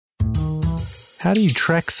How do you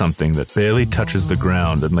track something that barely touches the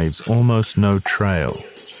ground and leaves almost no trail?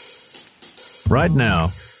 Right now,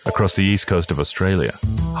 across the east coast of Australia,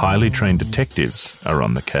 highly trained detectives are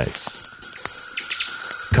on the case.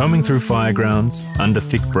 Combing through firegrounds, under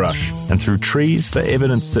thick brush, and through trees for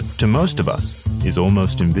evidence that, to most of us, is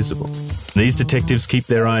almost invisible. These detectives keep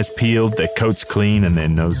their eyes peeled, their coats clean, and their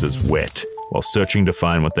noses wet, while searching to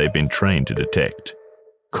find what they've been trained to detect: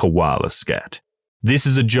 koala scat. This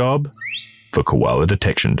is a job for koala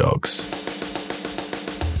detection dogs.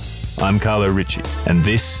 I'm Carlo Ritchie, and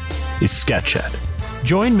this is Scat Chat.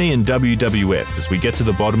 Join me in WWF as we get to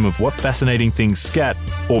the bottom of what fascinating things scat,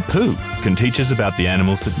 or poo, can teach us about the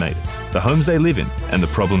animals that made it, the homes they live in, and the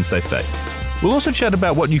problems they face. We'll also chat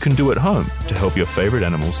about what you can do at home to help your favourite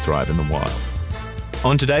animals thrive in the wild.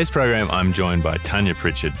 On today's program, I'm joined by Tanya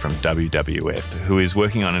Pritchard from WWF, who is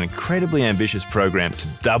working on an incredibly ambitious program to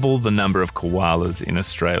double the number of koalas in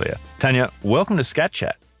Australia. Tanya, welcome to Scat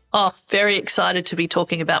Chat. Oh, very excited to be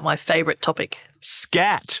talking about my favourite topic.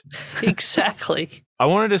 Scat. Exactly. I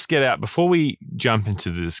want to just get out, before we jump into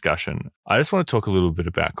the discussion, I just want to talk a little bit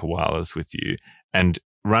about koalas with you and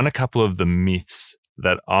run a couple of the myths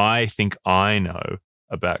that I think I know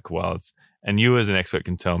about koalas. And you as an expert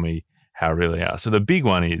can tell me how really they are. So the big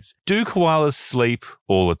one is, do koalas sleep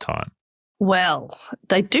all the time? Well,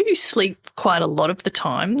 they do sleep quite a lot of the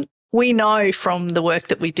time. We know from the work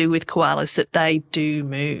that we do with koalas that they do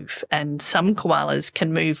move, and some koalas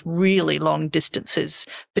can move really long distances,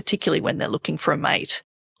 particularly when they're looking for a mate.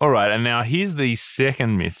 All right, and now here's the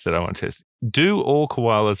second myth that I want to test. Do all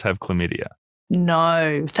koalas have chlamydia?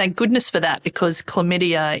 No, thank goodness for that, because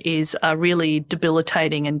chlamydia is a really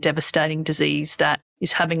debilitating and devastating disease that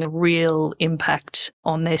is having a real impact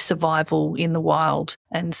on their survival in the wild.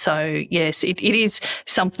 And so, yes, it is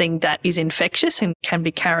something that is infectious and can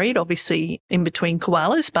be carried, obviously, in between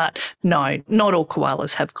koalas. But no, not all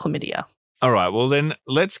koalas have chlamydia. All right, well then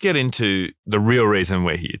let's get into the real reason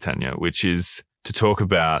we're here, Tanya, which is to talk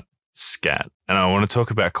about scat. And I want to talk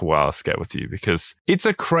about koala scat with you because it's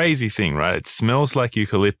a crazy thing, right? It smells like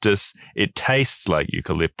eucalyptus. It tastes like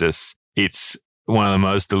eucalyptus. It's one of the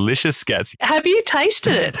most delicious scats. Have you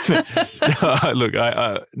tasted it? No, look,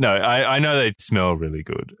 I know they smell really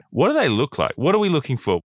good. What do they look like? What are we looking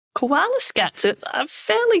for? Koala scats are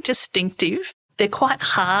fairly distinctive. They're quite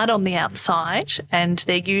hard on the outside and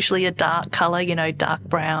they're usually a dark colour, dark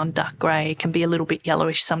brown, dark grey, can be a little bit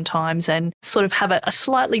yellowish sometimes and sort of have a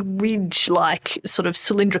slightly ridge-like sort of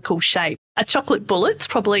cylindrical shape. A chocolate bullet's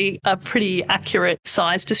probably a pretty accurate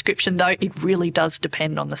size description, though it really does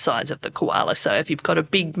depend on the size of the koala. So if you've got a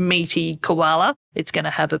big meaty koala, it's going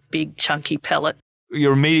to have a big chunky pellet.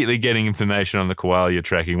 You're immediately getting information on the koala you're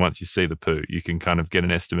tracking once you see the poo. You can kind of get an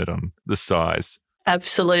estimate on the size.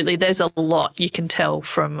 Absolutely. There's a lot you can tell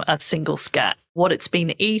from a single scat. What it's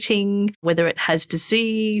been eating, whether it has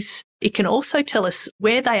disease. It can also tell us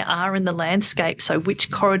where they are in the landscape, so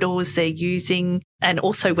which corridors they're using, and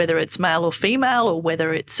also whether it's male or female or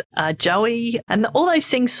whether it's joey. And all those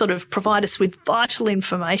things sort of provide us with vital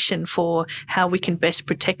information for how we can best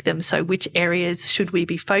protect them. So which areas should we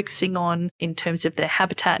be focusing on in terms of their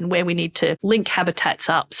habitat and where we need to link habitats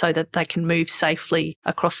up so that they can move safely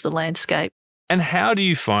across the landscape. And how do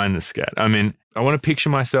you find the scat? I mean, I want to picture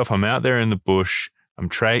myself, I'm out there in the bush, I'm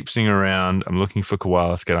traipsing around, I'm looking for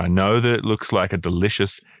koala scat. I know that it looks like a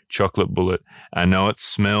delicious chocolate bullet. I know it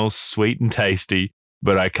smells sweet and tasty,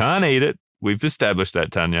 but I can't eat it. We've established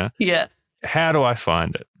that, Tanya. Yeah. How do I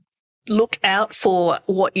find it? Look out for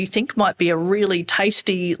what you think might be a really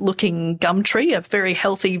tasty looking gum tree, a very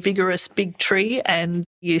healthy, vigorous big tree, and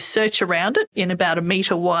you search around it in about a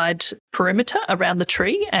metre wide perimeter around the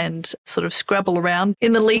tree and sort of scrabble around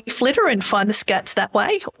in the leaf litter and find the scats that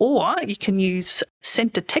way. Or you can use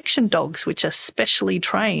scent detection dogs, which are specially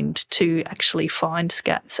trained to actually find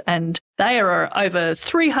scats. And they are over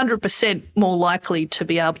 300% more likely to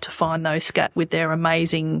be able to find those scat with their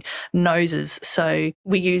amazing noses. So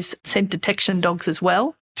we use scent detection dogs as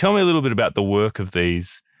well. Tell me a little bit about the work of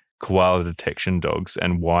these koala detection dogs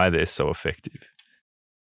and why they're so effective.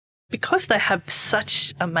 Because they have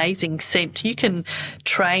such amazing scent, you can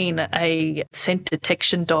train a scent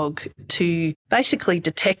detection dog to basically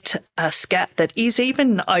detect a scat that is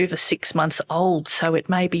even over 6 months old. So it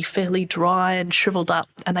may be fairly dry and shriveled up,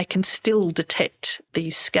 and they can still detect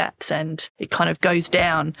these scats. And it kind of goes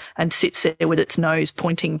down and sits there with its nose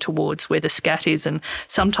pointing towards where the scat is. And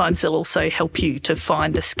sometimes they'll also help you to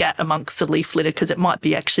find the scat amongst the leaf litter because it might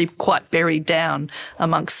be actually quite buried down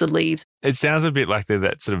amongst the leaves. It sounds a bit like they're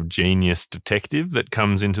that sort of genius detective that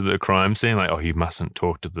comes into the crime scene, like, oh, you mustn't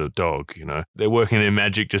talk to the dog, They're working their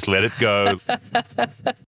magic, just let it go.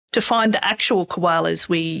 To find the actual koalas,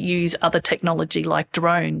 we use other technology like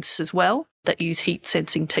drones as well that use heat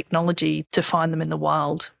sensing technology to find them in the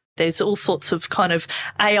wild. There's all sorts of kind of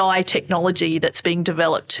AI technology that's being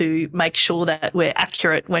developed to make sure that we're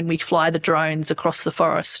accurate when we fly the drones across the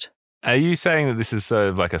forest. Are you saying that this is sort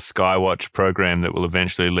of like a Skywatch program that will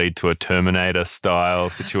eventually lead to a Terminator-style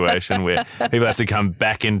situation where people have to come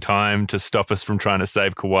back in time to stop us from trying to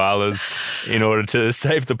save koalas in order to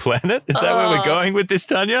save the planet? Is that where we're going with this,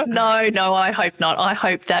 Tanya? No, I hope not. I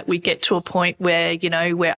hope that we get to a point where,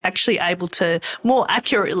 we're actually able to more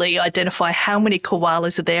accurately identify how many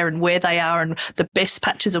koalas are there and where they are and the best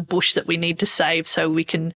patches of bush that we need to save so we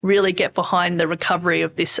can really get behind the recovery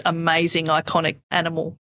of this amazing, iconic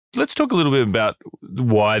animal. Let's talk a little bit about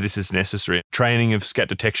why this is necessary. Training of scat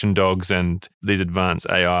detection dogs and these advanced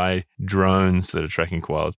AI drones that are tracking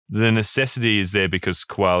koalas. The necessity is there because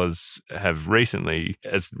koalas have recently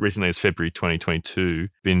as February 2022,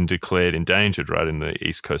 been declared endangered right in the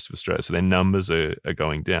east coast of Australia. So their numbers are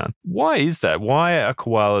going down. Why is that? Why are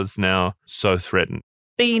koalas now so threatened?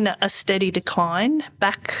 Been a steady decline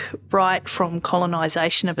back right from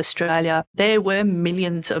colonisation of Australia. There were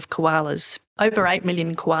millions of koalas. Over 8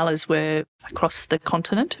 million koalas were across the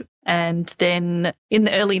continent. And then in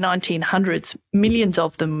the early 1900s, millions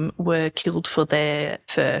of them were killed for their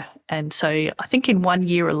fur. And so I think in 1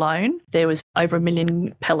 year alone, there was over 1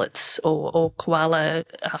 million pellets or koala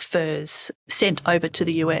furs sent over to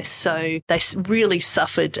the US. So they really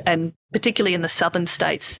suffered, and particularly in the southern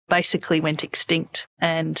states, basically went extinct.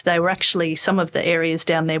 And they were actually, some of the areas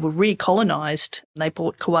down there were recolonised. They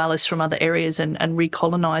brought koalas from other areas and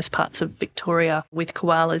recolonised parts of Victoria with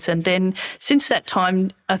koalas. And then since that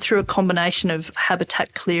time, through a combination of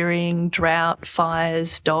habitat clearing, drought,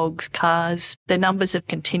 fires, dogs, cars, their numbers have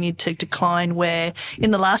continued to decline, where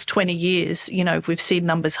in the last 20 years, we've seen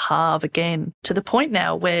numbers halve again, to the point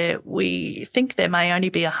now where we think there may only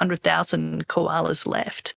be 100,000 koalas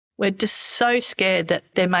left. We're just so scared that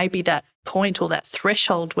there may be that point or that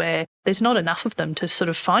threshold where there's not enough of them to sort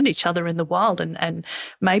of find each other in the wild, and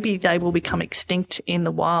maybe they will become extinct in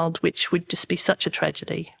the wild, which would just be such a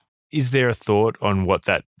tragedy. Is there a thought on what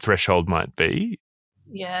that threshold might be?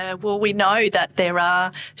 Yeah, well, we know that there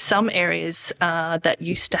are some areas that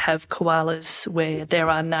used to have koalas where there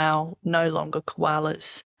are now no longer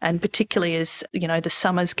koalas. And particularly as, the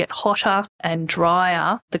summers get hotter and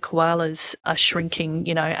drier, the koalas are shrinking,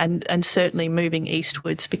 and certainly moving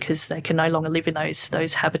eastwards because they can no longer live in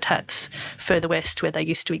those habitats further west where they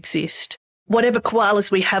used to exist. Whatever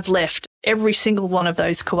koalas we have left, every single one of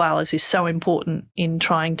those koalas is so important in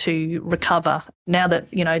trying to recover. Now that,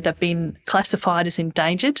 they've been classified as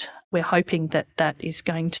endangered, we're hoping that that is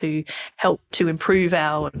going to help to improve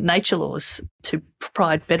our nature laws to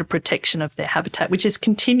provide better protection of their habitat, which is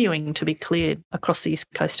continuing to be cleared across the east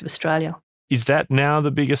coast of Australia. Is that now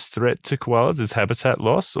the biggest threat to koalas, is habitat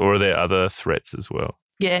loss, or are there other threats as well?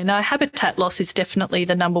 Yeah, no, habitat loss is definitely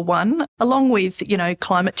the number one, along with,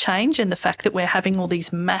 climate change and the fact that we're having all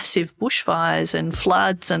these massive bushfires and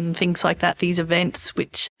floods and things like that, these events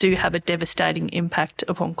which do have a devastating impact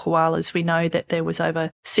upon koalas. We know that there was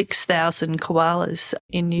over 6,000 koalas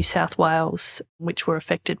in New South Wales which were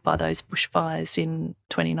affected by those bushfires in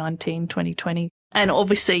 2019, 2020. And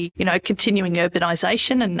obviously, continuing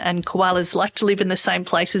urbanisation and koalas like to live in the same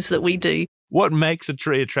places that we do. What makes a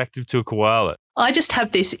tree attractive to a koala? I just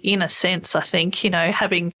have this inner sense, I think,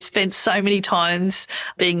 having spent so many times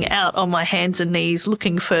being out on my hands and knees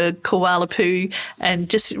looking for koala poo and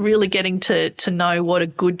just really getting to know what a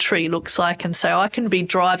good tree looks like. And so I can be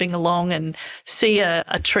driving along and see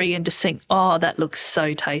a tree and just think, oh, that looks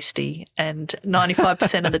so tasty. And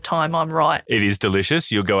 95% of the time I'm right. It is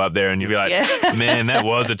delicious. You'll go up there and you'll be like, yeah. Man, that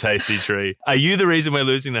was a tasty tree. Are you the reason we're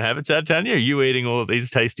losing the habitat, Tanya? Are you eating all of these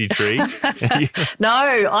tasty trees?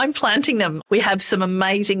 No, I'm planting them. We have some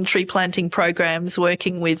amazing tree planting programs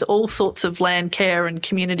working with all sorts of land care and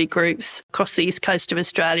community groups across the east coast of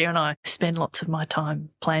Australia, and I spend lots of my time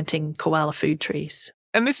planting koala food trees.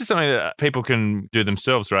 And this is something that people can do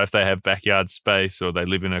themselves, right? If they have backyard space or they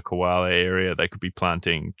live in a koala area, they could be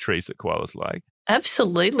planting trees that koalas like.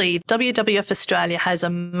 Absolutely. WWF Australia has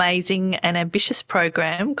an amazing and ambitious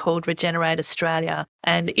program called Regenerate Australia,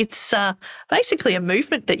 and it's basically a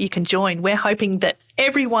movement that you can join. We're hoping that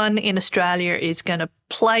everyone in Australia is going to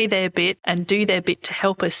play their bit and do their bit to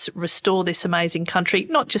help us restore this amazing country,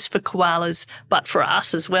 not just for koalas, but for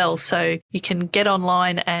us as well. So you can get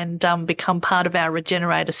online and become part of our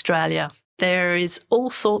Regenerate Australia There is all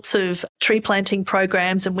sorts of tree planting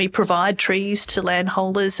programs, and we provide trees to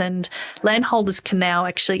landholders, and landholders can now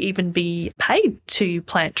actually even be paid to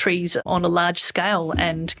plant trees on a large scale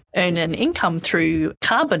and earn an income through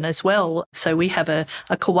carbon as well. So we have a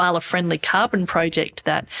koala-friendly carbon project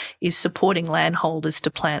that is supporting landholders to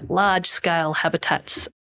plant large-scale habitats.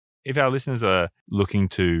 If our listeners are looking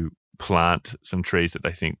to plant some trees that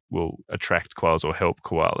they think will attract koalas or help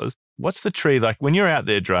koalas, what's the tree like when you're out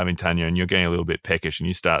there driving, Tanya, and you're getting a little bit peckish and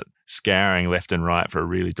you start scouring left and right for a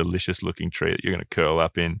really delicious looking tree that you're going to curl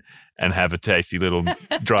up in and have a tasty little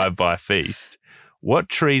drive-by feast? What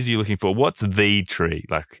trees are you looking for? What's the tree?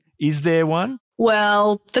 Like, is there one?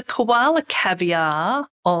 Well, the koala caviar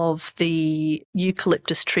of the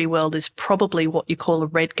eucalyptus tree world is probably what you call a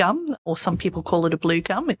red gum, or some people call it a blue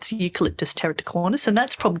gum. It's Eucalyptus teraticornis, and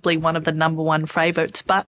that's probably one of the number one favourites.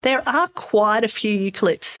 But there are quite a few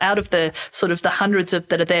eucalypts out of the sort of the hundreds of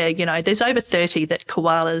that are there. You know, there's over 30 that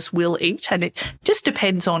koalas will eat, and it just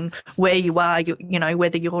depends on where you are, you know,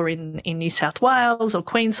 whether you're in New South Wales or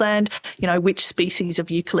Queensland, you know, which species of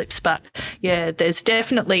eucalypts. But yeah, there's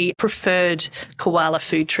definitely preferred koala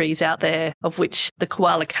food trees out there, of which the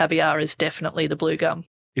koala caviar is definitely the blue gum.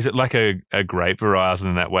 Is it like a grape varietal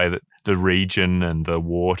in that way that the region and the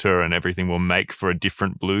water and everything will make for a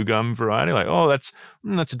different blue gum variety? Like, oh, that's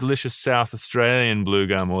a delicious South Australian blue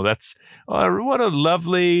gum, or what a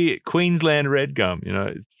lovely Queensland red gum, you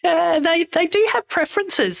know? Yeah, they do have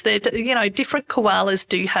preferences. You know, different koalas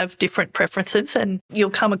do have different preferences, and you'll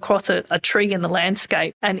come across a tree in the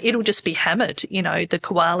landscape and it'll just be hammered. You know, the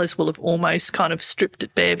koalas will have almost kind of stripped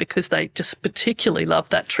it bare because they just particularly love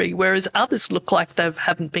that tree, whereas others look like they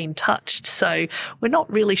haven't been touched. So we're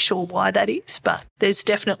not really sure why that is, but there's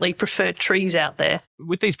definitely preferred trees out there.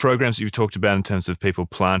 With these programs that you've talked about in terms of people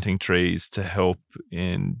planting trees to help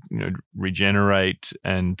in, you know, regenerate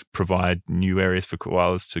and provide new areas for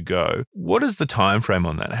koalas to go, what is the time frame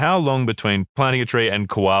on that? How long between planting a tree and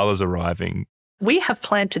koalas arriving? We have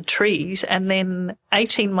planted trees, and then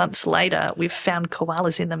 18 months later, we've found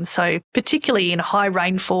koalas in them. So particularly in high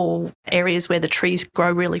rainfall areas where the trees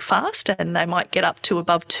grow really fast and they might get up to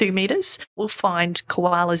above 2 metres, we'll find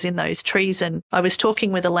koalas in those trees. And I was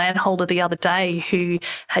talking with a landholder the other day who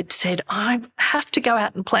had said, I have to go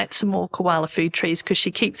out and plant some more koala food trees because she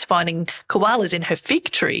keeps finding koalas in her fig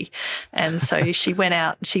tree. And so she went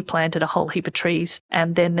out and she planted a whole heap of trees.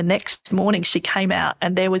 And then the next morning she came out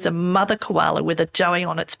and there was a mother koala with a joey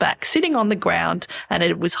on its back sitting on the ground, and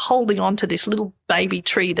it was holding on to this little baby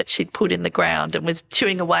tree that she'd put in the ground and was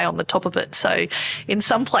chewing away on the top of it. So in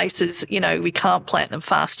some places, you know, we can't plant them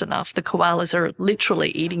fast enough. The koalas are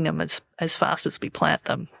literally eating them as fast as we plant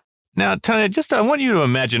them. Now, Tanya, I want you to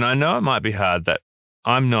imagine, I know it might be hard that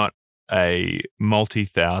I'm not a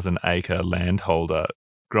multi-thousand acre landholder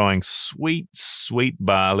growing sweet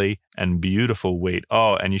barley and beautiful wheat.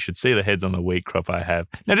 Oh, and you should see the heads on the wheat crop I have.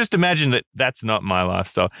 Now, just imagine that that's not my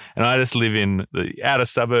lifestyle, and I just live in the outer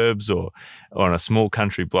suburbs or on a small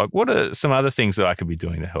country block. What are some other things that I could be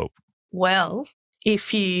doing to help? Well,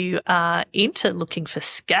 if you are into looking for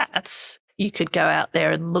scats, you could go out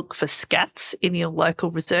there and look for scats in your local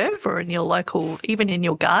reserve or in your local, even in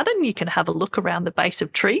your garden. You can have a look around the base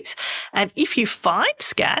of trees. And if you find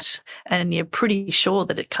scat and you're pretty sure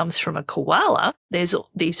that it comes from a koala, there's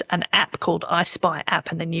an app called I Spy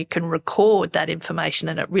app, and then you can record that information,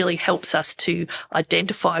 and it really helps us to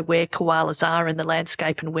identify where koalas are in the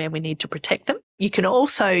landscape and where we need to protect them. You can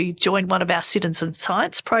also join one of our citizen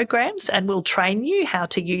science programs, and we'll train you how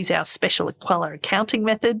to use our special koala accounting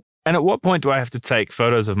method. And at what point do I have to take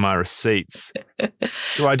photos of my receipts?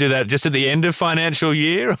 Do I do that just at the end of financial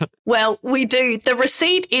year? Well, we do. The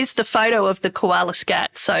receipt is the photo of the koala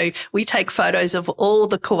scat. So we take photos of all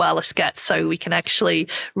the koala scats so we can actually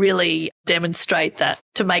really demonstrate that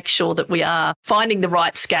to make sure that we are finding the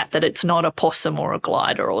right scat, that it's not a possum or a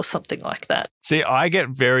glider or something like that. See, I get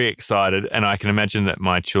very excited, and I can imagine that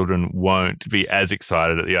my children won't be as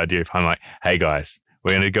excited at the idea if I'm like, hey guys,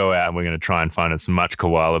 we're going to go out and we're going to try and find as much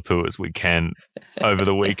koala poo as we can over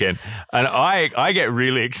the weekend. And I get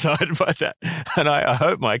really excited by that. And I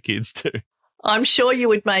hope my kids do. I'm sure you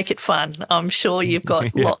would make it fun. I'm sure you've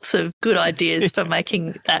got lots of good ideas for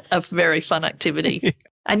making that a very fun activity.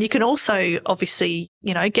 And you can also obviously,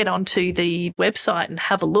 you know, get onto the website and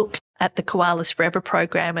have a look at the Koalas Forever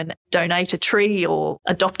program and donate a tree or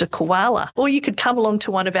adopt a koala. Or you could come along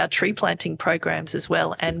to one of our tree planting programs as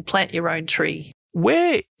well and plant your own tree.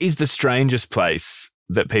 Where is the strangest place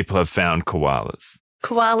that people have found koalas?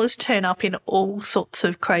 Koalas turn up in all sorts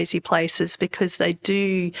of crazy places because they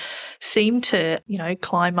do seem to,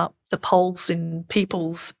 climb up the poles in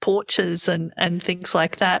people's porches and things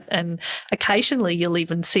like that. And occasionally you'll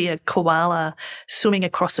even see a koala swimming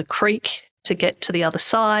across a creek to get to the other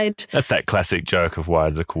side. That's that classic joke of why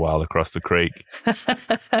did the koala cross the creek?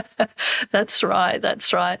 That's right.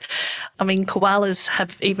 I mean, koalas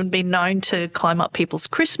have even been known to climb up people's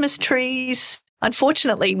Christmas trees.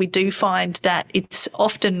 Unfortunately, we do find that it's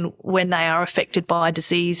often when they are affected by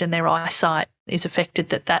disease and their eyesight is affected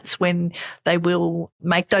that's when they will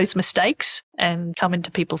make those mistakes and come into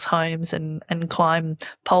people's homes and climb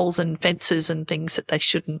poles and fences and things that they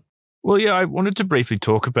shouldn't. Well, yeah, I wanted to briefly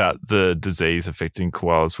talk about the disease affecting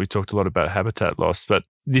koalas. We talked a lot about habitat loss, but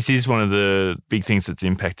this is one of the big things that's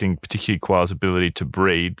impacting particularly koalas' ability to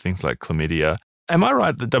breed, things like chlamydia. Am I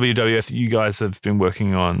right that WWF, you guys have been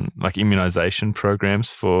working on like immunisation programs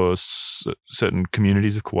for certain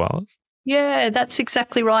communities of koalas? Yeah, that's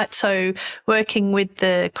exactly right. So working with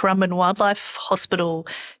the Currumbin Wildlife Hospital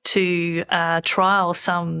to trial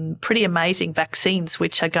some pretty amazing vaccines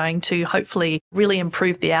which are going to hopefully really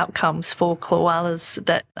improve the outcomes for koalas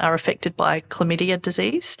that are affected by chlamydia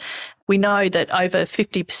disease. We know that over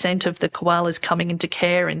 50% of the koalas coming into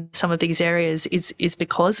care in some of these areas is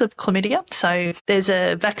because of chlamydia. So there's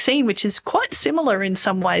a vaccine which is quite similar in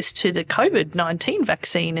some ways to the COVID-19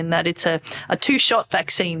 vaccine in that it's a 2-shot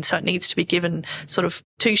vaccine. So it needs to be given sort of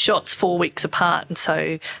 2 shots 4 weeks apart. And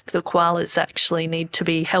so the koalas actually need to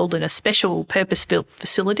be held in a special purpose-built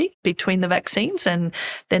facility between the vaccines and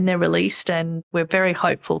then they're released. And we're very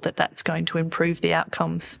hopeful that that's going to improve the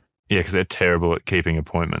outcomes. Yeah, because they're terrible at keeping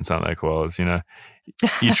appointments, aren't they, koalas?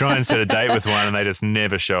 You try and set a date with one and they just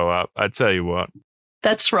never show up. I tell you what.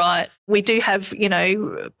 That's right. We do have,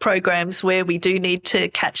 programs where we do need to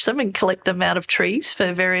catch them and collect them out of trees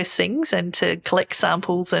for various things and to collect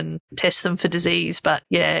samples and test them for disease. But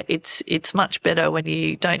yeah, it's much better when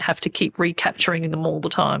you don't have to keep recapturing them all the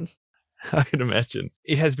time. I can imagine.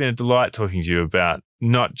 It has been a delight talking to you about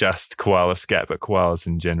not just koala scat, but koalas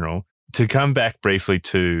in general. To come back briefly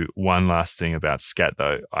to one last thing about scat,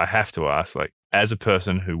 though, I have to ask, as a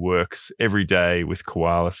person who works every day with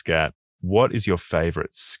koala scat, what is your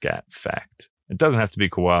favourite scat fact? It doesn't have to be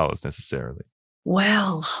koalas necessarily.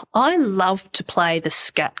 Well, I love to play the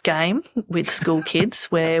scat game with school kids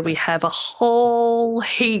where we have a whole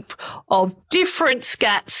heap of different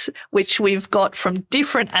scats which we've got from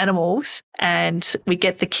different animals and we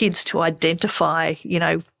get the kids to identify,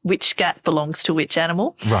 which scat belongs to which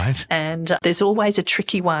animal. Right. And there's always a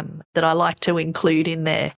tricky one that I like to include in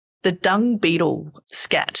there, the dung beetle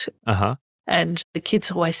scat. Uh-huh. And the kids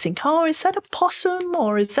always think, is that a possum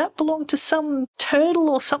or does that belong to some turtle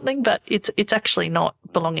or something? But it's actually not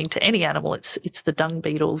belonging to any animal. It's the dung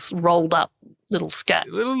beetle's rolled up little scat.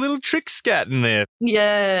 Little trick scat in there.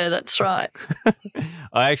 Yeah, that's right.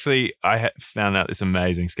 I found out this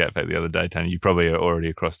amazing scat fact the other day, Tanya. You probably are already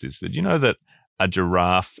across this, but do you know that a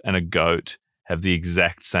giraffe and a goat have the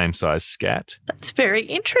exact same size scat? That's very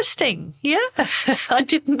interesting. Yeah, I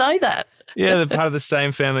didn't know that. Yeah, they're part of the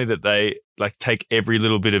same family that they take every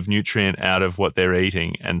little bit of nutrient out of what they're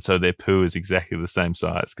eating, and so their poo is exactly the same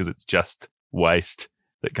size because it's just waste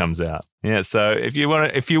that comes out. Yeah, so if you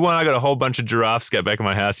want, I got a whole bunch of giraffe scat back in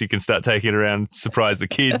my house. You can start taking it around, surprise the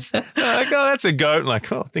kids. That's a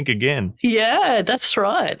goat. Think again. Yeah, that's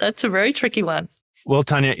right. That's a very tricky one. Well,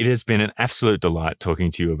 Tanya, it has been an absolute delight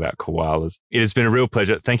talking to you about koalas. It has been a real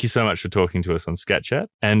pleasure. Thank you so much for talking to us on Scat Chat,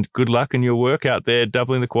 and good luck in your work out there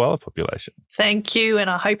doubling the koala population. Thank you, and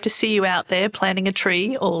I hope to see you out there planting a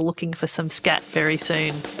tree or looking for some scat very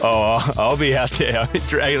soon. Oh, I'll be out there. I'll be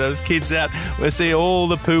dragging those kids out. We'll see all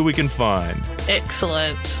the poo we can find.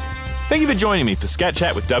 Excellent. Thank you for joining me for Scat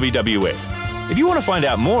Chat with WWF. If you want to find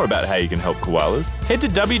out more about how you can help koalas, head to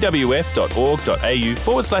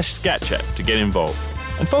wwf.org.au/scatchat to get involved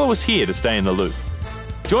and follow us here to stay in the loop.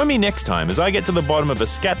 Join me next time as I get to the bottom of a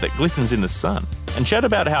scat that glistens in the sun and chat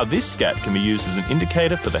about how this scat can be used as an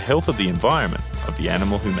indicator for the health of the environment of the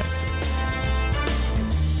animal who makes it.